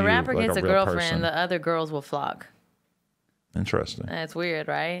need to see you. If a rapper like gets a real girlfriend, person. the other girls will flock. Interesting. That's weird,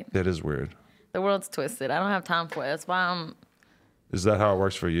 right? It is weird. The world's twisted. I don't have time for it. That's why I'm... Is that how it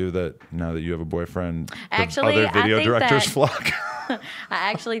works for you, that now that you have a boyfriend, actually, other video directors flock? I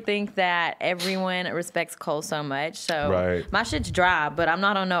actually think that everyone respects Cole so much. So my shit's dry, but I'm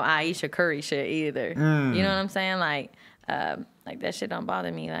not on no Aisha Curry shit either. You know what I'm saying? Like that shit don't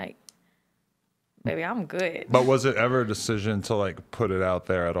bother me. Like Baby, I'm good. But was it ever a decision to like put it out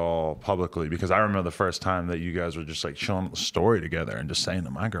there at all publicly? Because I remember the first time that you guys were just like showing the story together and just saying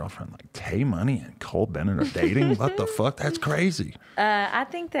to my girlfriend, like, Tay Money and Cole Bennet are dating? What the fuck? That's crazy. I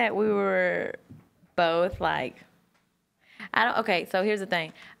think that we were both like, okay, so here's the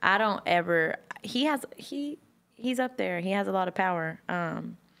thing. I don't ever, he's up there. He has a lot of power.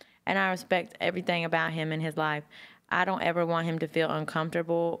 And I respect everything about him in his life. I don't ever want him to feel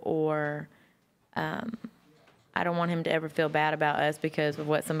uncomfortable or I don't want him to ever feel bad about us because of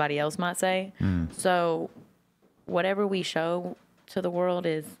what somebody else might say. So whatever we show to the world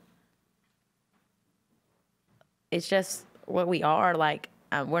it's just what we are. Like,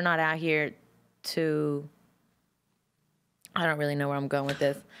 we're not out here to, I don't really know where I'm going with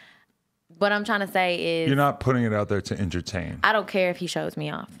this. What I'm trying to say is, you're not putting it out there to entertain. I don't care if he shows me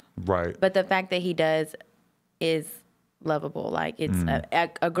off. Right. But the fact that he does is lovable. Like, it's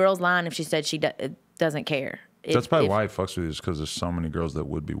a girl's line if she said she doesn't care. That's probably why he fucks with you, is because there's so many girls that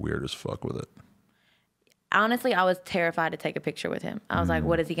would be weird as fuck with it. Honestly, I was terrified to take a picture with him. I was like,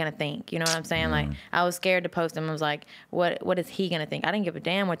 what is he going to think? You know what I'm saying? Like, I was scared to post him. I was like, what is he going to think? I didn't give a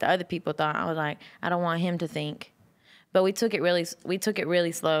damn what the other people thought. I was like, I don't want him to think. But we took it really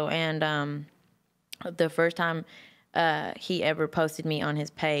slow. And the first time he ever posted me on his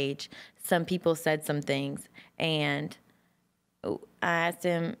page, some people said some things. And I asked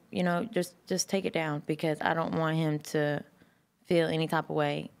him, you know, just take it down, because I don't want him to feel any type of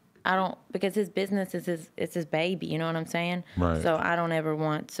way. Because his business is his baby, you know what I'm saying? Right. So I don't ever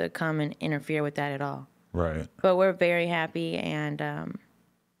want to come and interfere with that at all. Right. But we're very happy, and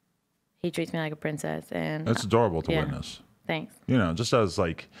he treats me like a princess, and it's adorable to witness. Thanks. You know, just as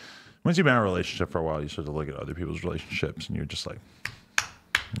like, once you've been in a relationship for a while, you start to look at other people's relationships, and you're just like,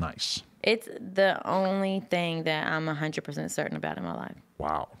 nice. It's the only thing that I'm 100% certain about in my life.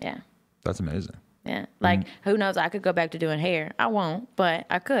 Wow. Yeah. That's amazing. Yeah. Like, who knows? I could go back to doing hair. I won't, but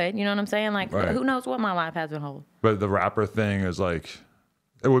I could. You know what I'm saying? Like, who knows what my life has been holding. But the rapper thing is like,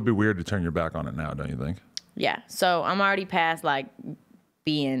 it would be weird to turn your back on it now, don't you think? Yeah. So I'm already past, like,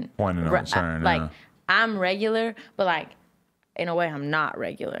 being... Pointing no concern. Like, I'm regular, but, like, in a way, I'm not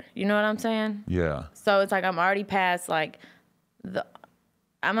regular. You know what I'm saying? Yeah. So it's like I'm already past, like,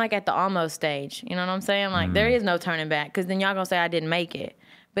 I'm, like, at the almost stage. You know what I'm saying? Like, there is no turning back, because then y'all gonna say I didn't make it.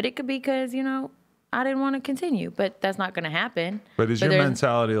 But it could be because, you know, I didn't want to continue, but that's not going to happen. But is your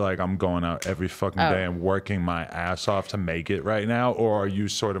mentality like, I'm going out every fucking day and working my ass off to make it right now? Or are you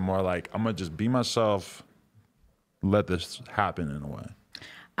sort of more like, I'm going to just be myself, let this happen in a way?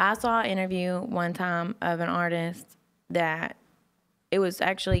 I saw an interview one time of an artist that, it was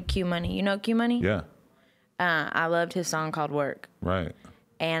actually Q Money. You know Q Money? Yeah. I loved his song called Work. Right.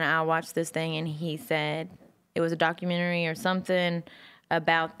 And I watched this thing, and he said, it was a documentary or something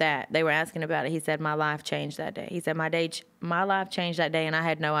about that. They were asking about it. He said, my life changed that day. He said, my life changed that day, and I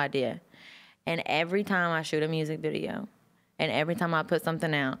had no idea. And every time I shoot a music video, and every time I put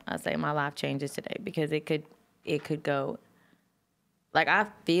something out, I say my life changes today, because it could go. Like, I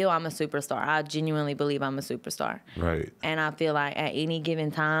feel I'm a superstar. I genuinely believe I'm a superstar. Right. And I feel like at any given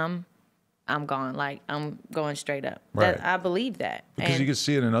time, I'm gone. Like, I'm going straight up. Right. I believe that. Because you can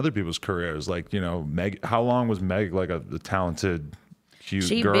see it in other people's careers. Like, you know, Meg. How long was Meg like a talented,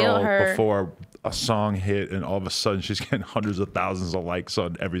 cute girl before a song hit, and all of a sudden she's getting hundreds of thousands of likes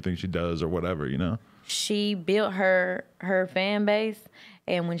on everything she does or whatever, you know? She built her fan base,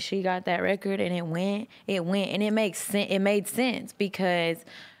 and when she got that record and it went, and it makes sense. It made sense, because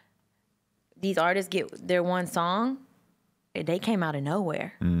these artists get their one song, they came out of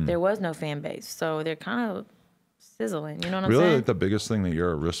nowhere. There was no fan base, so they're kind of sizzling. You know what I'm saying? Really, like, the biggest thing that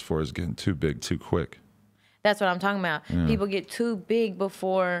you're at risk for is getting too big too quick. That's what I'm talking about. Yeah. People get too big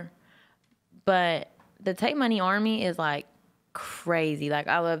before, but the Tay Money Army is like crazy. Like,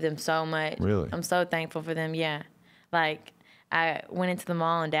 I love them so much. Really? I'm so thankful for them. Yeah. Like, I went into the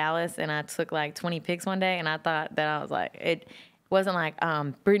mall in Dallas, and I took like 20 pics one day, and I thought that I was like, it wasn't like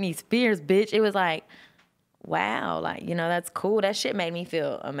Britney Spears, bitch. It was like, wow, like, you know, that's cool. That shit made me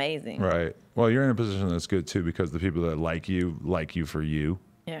feel amazing. Right. Well, you're in a position that's good too, because the people that like you for you.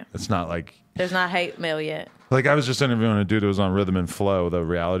 Yeah. It's not like... There's not hate mail yet. Like, I was just interviewing a dude that was on Rhythm and Flow, the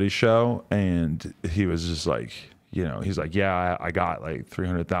reality show, and he was just like, you know, he's like, yeah, I got like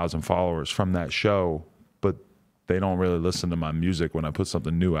 300,000 followers from that show, but they don't really listen to my music when I put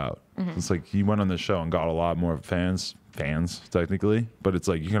something new out. It's like, he went on the show and got a lot more fans technically, but it's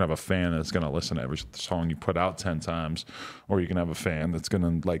like, you can have a fan that's going to listen to every song you put out 10 times, or you can have a fan that's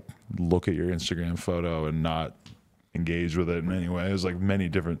going to like look at your Instagram photo and not engage with it in any way. There's like many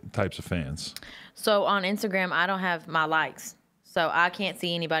different types of fans. So on Instagram, I don't have my likes. So I can't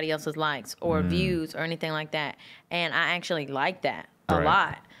see anybody else's likes or views or anything like that. And I actually like that a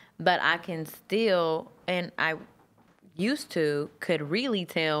lot. But I can still, and I used to, could really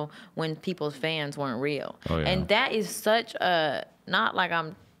tell when people's fans weren't real. Oh, yeah. And that is such a, not like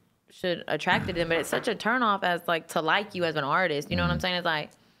I'm should attracted them, but it's such a turnoff as like to like you as an artist. You know what I'm saying? It's like,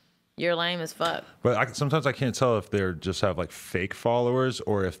 you're lame as fuck. But sometimes I can't tell if they're just have like fake followers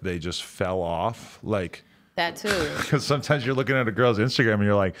or if they just fell off. Like that too. Because sometimes you're looking at a girl's Instagram and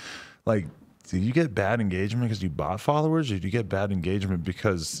you're like, did you get bad engagement because you bought followers, or did you get bad engagement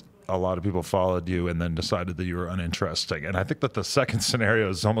because a lot of people followed you and then decided that you were uninteresting? And I think that the second scenario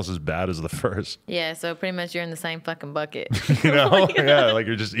is almost as bad as the first. Yeah, so pretty much you're in the same fucking bucket. You know? Yeah, like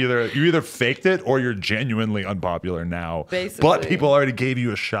you're just you either faked it or you're genuinely unpopular now. Basically. But people already gave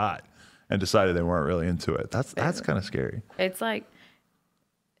you a shot and decided they weren't really into it. That's kind of scary. It's like,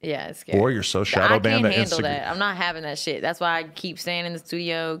 yeah, it's scary. Or you're so shadow banned that I can't handle that. I'm not having that shit. That's why I keep staying in the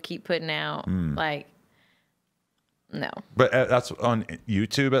studio, keep putting out. Like, no. But that's on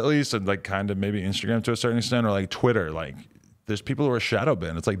YouTube at least, and like kind of maybe Instagram to a certain extent, or like Twitter. Like, there's people who are shadow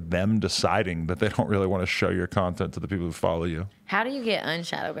banned. It's like them deciding that they don't really want to show your content to the people who follow you. How do you get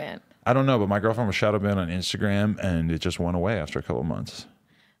unshadow banned? I don't know, but my girlfriend was shadow banned on Instagram, and it just went away after a couple of months.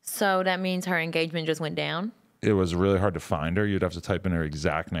 So that means her engagement just went down? It was really hard to find her. You'd have to type in her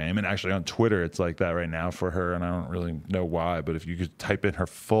exact name. And actually on Twitter, it's like that right now for her. And I don't really know why, but if you could type in her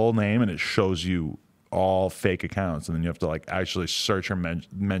full name and it shows you all fake accounts, and then you have to like actually search her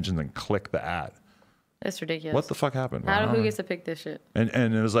mentions and click the ad. That's ridiculous. What the fuck happened? Who gets to pick this shit? And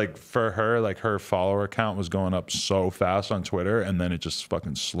it was like for her, like her follower count was going up so fast on Twitter, and then it just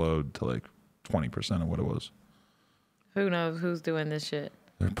fucking slowed to like 20% of what it was. Who knows who's doing this shit?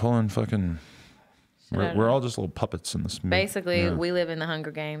 They're pulling fucking... We're all just little puppets in this. Basically, we live in the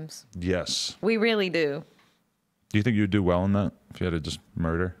Hunger Games. Yes. We really do. Do you think you'd do well in that if you had to just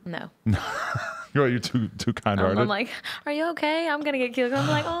murder? No. You're too kind-hearted. I'm like, are you okay? I'm gonna get killed. I'm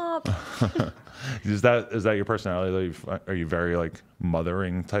like, oh. Is that your personality? Are you very like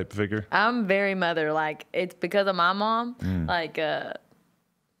mothering type figure? I'm very mother. Like, it's because of my mom. Like,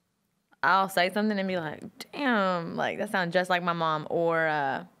 I'll say something and be like, damn, like that sounds just like my mom. Or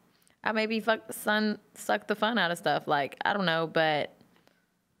I maybe suck the fun out of stuff. Like, I don't know, but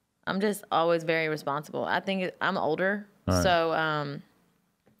I'm just always very responsible. I think I'm older, so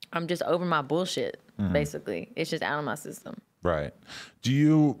I'm just over my bullshit, basically. It's just out of my system. Right. Do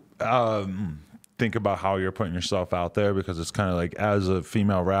you think about how you're putting yourself out there? Because it's kind of like, as a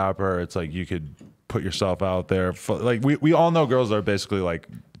female rapper, it's like you could put yourself out there. Like, we all know girls are basically like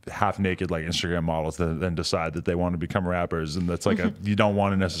half naked like Instagram models that then decide that they want to become rappers, and that's like you don't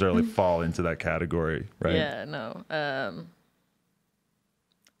want to necessarily fall into that category, right? Yeah, no.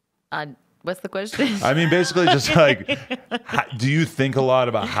 What's the question? I mean, basically just like, do you think a lot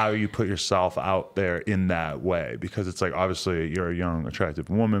about how you put yourself out there in that way? Because it's like, obviously you're a young, attractive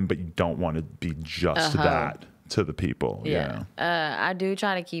woman, but you don't want to be just that to the people. Yeah. I do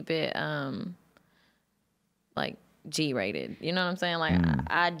try to keep it like G-rated. You know what I'm saying? Like,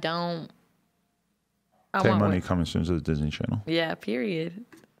 I don't... Tay Money coming soon to the Disney Channel. Yeah, period.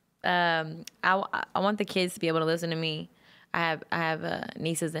 I want the kids to be able to listen to me. I have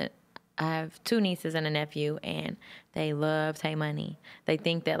nieces, and I have 2 nieces and a nephew, and they love Tay Money. They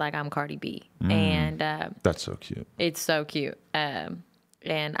think that like I'm Cardi B, and that's so cute. It's so cute. And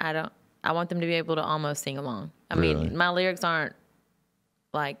I want them to be able to almost sing along. I mean, my lyrics aren't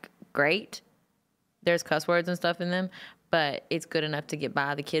like great. There's cuss words and stuff in them, but it's good enough to get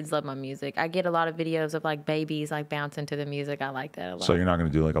by. The kids love my music. I get a lot of videos of like babies like bouncing to the music. I like that a lot. So you're not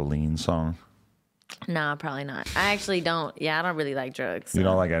going to do like a lean song? Nah, probably not. I actually don't. Yeah, I don't really like drugs. So. You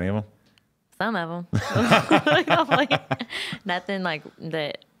don't like any of them? Some of them. Like, nothing like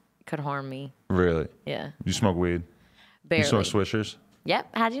that could harm me. Really? Yeah. You smoke weed? Barely. You smoke Swishers? Yep.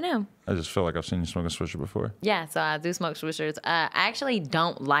 How'd you know? I just feel like I've seen you smoke a Swisher before. Yeah, so I do smoke Swishers. I actually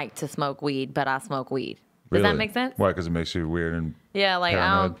don't like to smoke weed, but I smoke weed. Does that make sense? Why? Because it makes you weird and like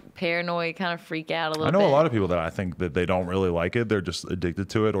paranoid? I'm paranoid, kind of freak out a little bit. I know a lot of people that I think that they don't really like it. They're just addicted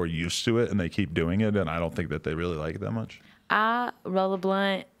to it or used to it, and they keep doing it, and I don't think that they really like it that much. I roll a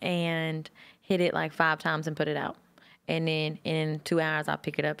blunt and hit it like 5 times and put it out. And then in 2 hours, I'll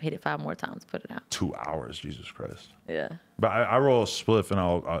pick it up, hit it 5 more times, put it out. 2 hours, Jesus Christ. Yeah. But I roll a spliff, and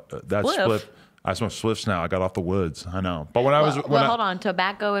spliff. I smoke spliffs now. I got off the woods. I know. But hold on.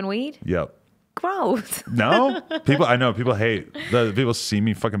 Tobacco and weed? Yep. Gross. No? I know people hate that. People see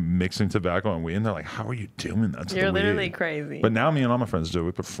me fucking mixing tobacco and weed, and they're like, how are you doing that to You're the literally weed? Crazy. But now me and all my friends do.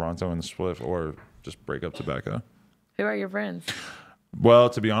 We put Fronto in the spliff or just break up tobacco. Who are your friends? Well,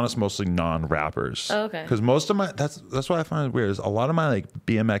 to be honest, mostly non-rappers. Oh, okay. Because most of my that's what I find weird is a lot of my like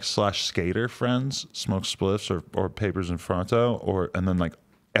BMX/skater friends smoke spliffs or papers in fronto, and then like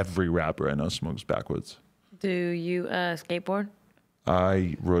every rapper I know smokes backwoods. Do you skateboard?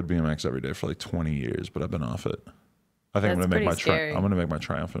 I rode BMX every day for like 20 years, but I've been off it. I think I'm gonna make my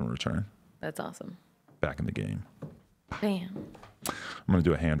triumphant return. That's awesome. Back in the game. Damn. I'm gonna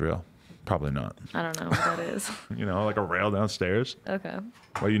do a handrail. Probably not. I don't know what that is. You know, like a rail downstairs. Okay.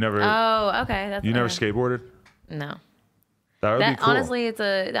 Well, you never. Oh, okay. That's you never skateboarded? No. That would be cool. Honestly,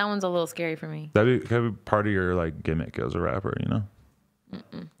 that one's a little scary for me. That'd be part of your like gimmick as a rapper, you know.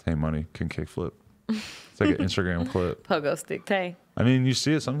 Tay Money can kickflip. It's like an Instagram clip. Pogo stick Tay. I mean, you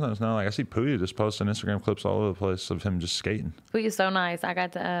see it sometimes now. Like I see Pooya just posting Instagram clips all over the place of him just skating. Pooya's so nice. I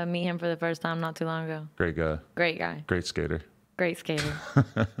got to meet him for the first time not too long ago. Great guy. Great guy. Great skater. Great skater.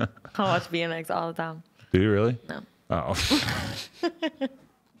 I watch BMX all the time. Do you really? No. Oh.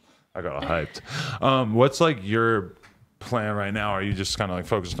 I got hyped. What's like your plan right now? Are you just kind of like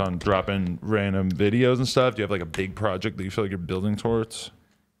focused on dropping random videos and stuff? Do you have like a big project that you feel like you're building towards?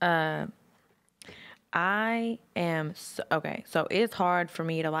 I am okay. So it's hard for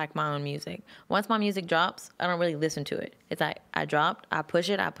me to like my own music. Once my music drops, I don't really listen to it. It's like I dropped, I push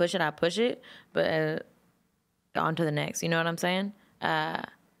it, but on to the next. You know what I'm saying? I've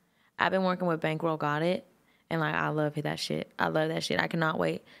been working with Bankroll Got It, and like I love that shit. I love that shit. I cannot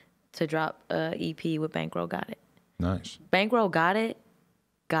wait to drop a EP with Bankroll Got It. Nice. Bankroll Got It.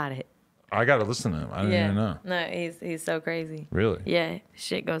 I gotta listen to him. I didn't even know. No, he's so crazy. Really? Yeah,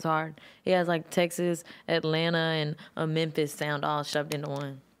 shit goes hard. He has like Texas, Atlanta, and a Memphis sound all shoved into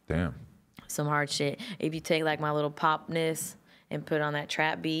one. Damn. Some hard shit. If you take like my little popness and put on that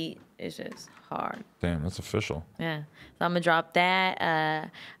trap beat, it's just hard. Damn, that's official. Yeah. So I'm gonna drop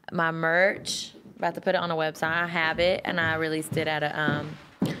that. My merch, about to put it on a website. I have it, and I released it at a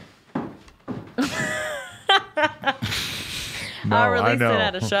No, I released it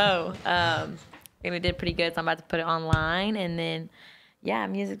at a show. And it did pretty good, so I'm about to put it online, and then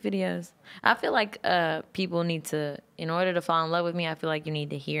music videos. I feel like people need to, in order to fall in love with me, I feel like you need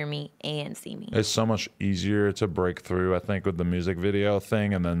to hear me and see me. It's so much easier to break through, I think, with the music video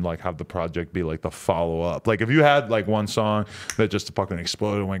thing, and then like have the project be like the follow up. Like if you had like one song that just fucking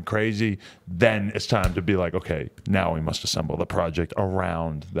exploded and went crazy, then it's time to be like, okay, now we must assemble the project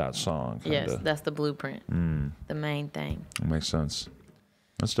around that song. Kinda. Yes, that's the blueprint. The main thing. That makes sense.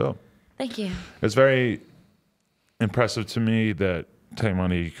 That's dope. Thank you. It's very impressive to me that Tay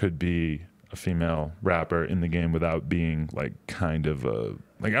Money could be a female rapper in the game without being like kind of a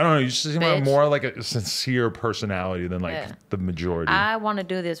like, I don't know, you just seem like more like a sincere personality than like the majority. I want to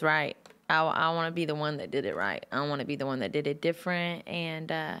do this right. I want to be the one that did it right. I want to be the one that did it different,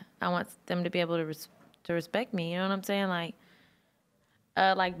 and I want them to be able to respect me. You know what I'm saying?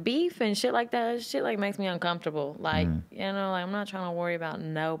 Like beef and shit like that. Shit like makes me uncomfortable. Like you know, like I'm not trying to worry about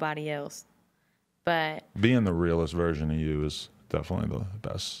nobody else. But being the realest version of you is definitely the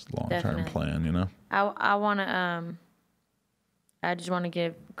best long-term plan, you know? I want to, I just want to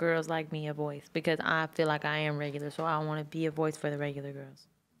give girls like me a voice because I feel like I am regular. So I want to be a voice for the regular girls.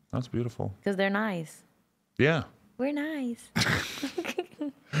 That's beautiful. Because they're nice. Yeah. We're nice.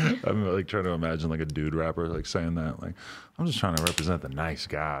 I'm like trying to imagine like a dude rapper like saying that. Like, I'm just trying to represent the nice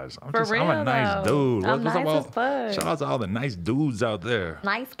guys. I'm a nice dude. I'm nice as fuck. Shout out to all the nice dudes out there.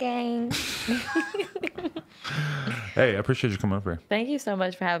 Nice gang. Hey, I appreciate you coming up here. Thank you so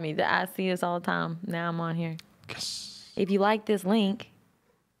much for having me. I see this all the time. Now I'm on here. Yes. If you like this link,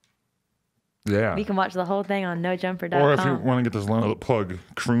 we can watch the whole thing on nojumper.com. Or if you want to get this plug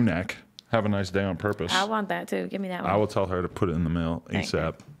crew neck, have a nice day on purpose. I want that too. Give me that one. I will tell her to put it in the mail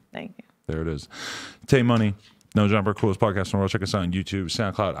ASAP. Thank you. There it is. Tay Money, No Jumper, coolest podcast in the world. Check us out on YouTube,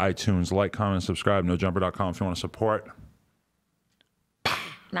 SoundCloud, iTunes. Like, comment, subscribe. NoJumper.com if you want to support.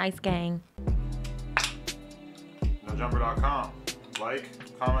 Nice gang. NoJumper.com. Like,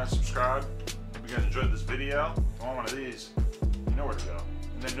 comment, subscribe. If you guys enjoyed this video, if you want one of these, you know where to go.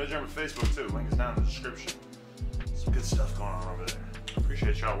 And then No Jumper Facebook too. Link is down in the description. Some good stuff going on over there.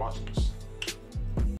 Appreciate y'all watching this.